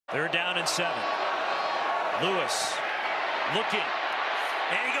They're down in 7. Lewis looking,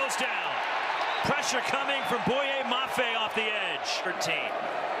 and he goes down. Pressure coming from Boye Mafe off the edge. 13.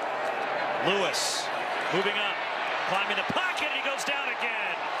 Lewis moving up, climbing the pocket, and he goes down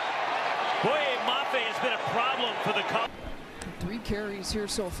again. Boye Mafe has been a problem for the Cubs. 3 carries here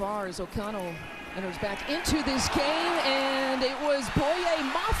so far as O'Connell enters back into this game, and it was Boye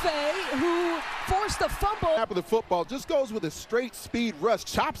Mafe who forced the fumble. Of the football just goes with a straight speed rush,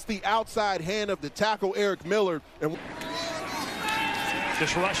 chops the outside hand of the tackle Eric Miller. And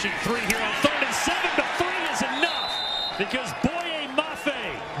just rushing 3 here on 3rd and 7, but 3 is enough because Boye Mafe.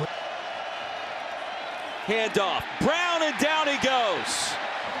 Handoff, Brown, and down he goes.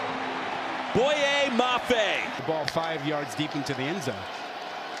 Boye Mafe. The ball 5 yards deep into the end zone.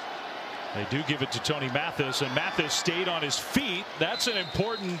 They do give it to Tony Mathis, and Mathis stayed on his feet. That's an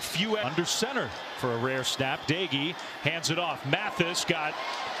important few under center for a rare snap. Daggy hands it off. Mathis got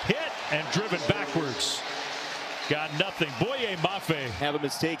hit and driven backwards. Got nothing. Boye Mafe. Have a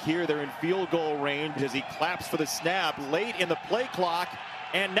mistake here. They're in field goal range as he claps for the snap late in the play clock.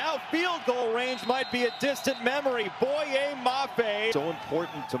 And now field goal range might be a distant memory. Boye Mafe. So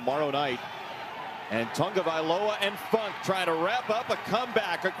important tomorrow night. And Tungavailoa and Funk trying to wrap up a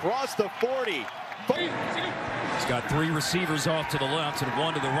comeback across the 40. He's got 3 receivers off to the left and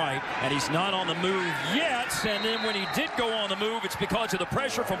 1 to the right, and he's not on the move yet. And then when he did go on the move, it's because of the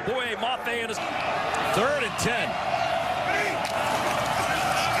pressure from Boye Mafe and his 3rd and 10.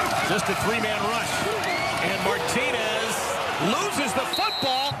 Just a 3-man rush, and Martinez loses the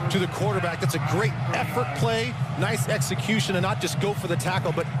football to the quarterback. That's a great effort play, nice execution, and not just go for the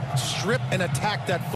tackle, but strip and attack that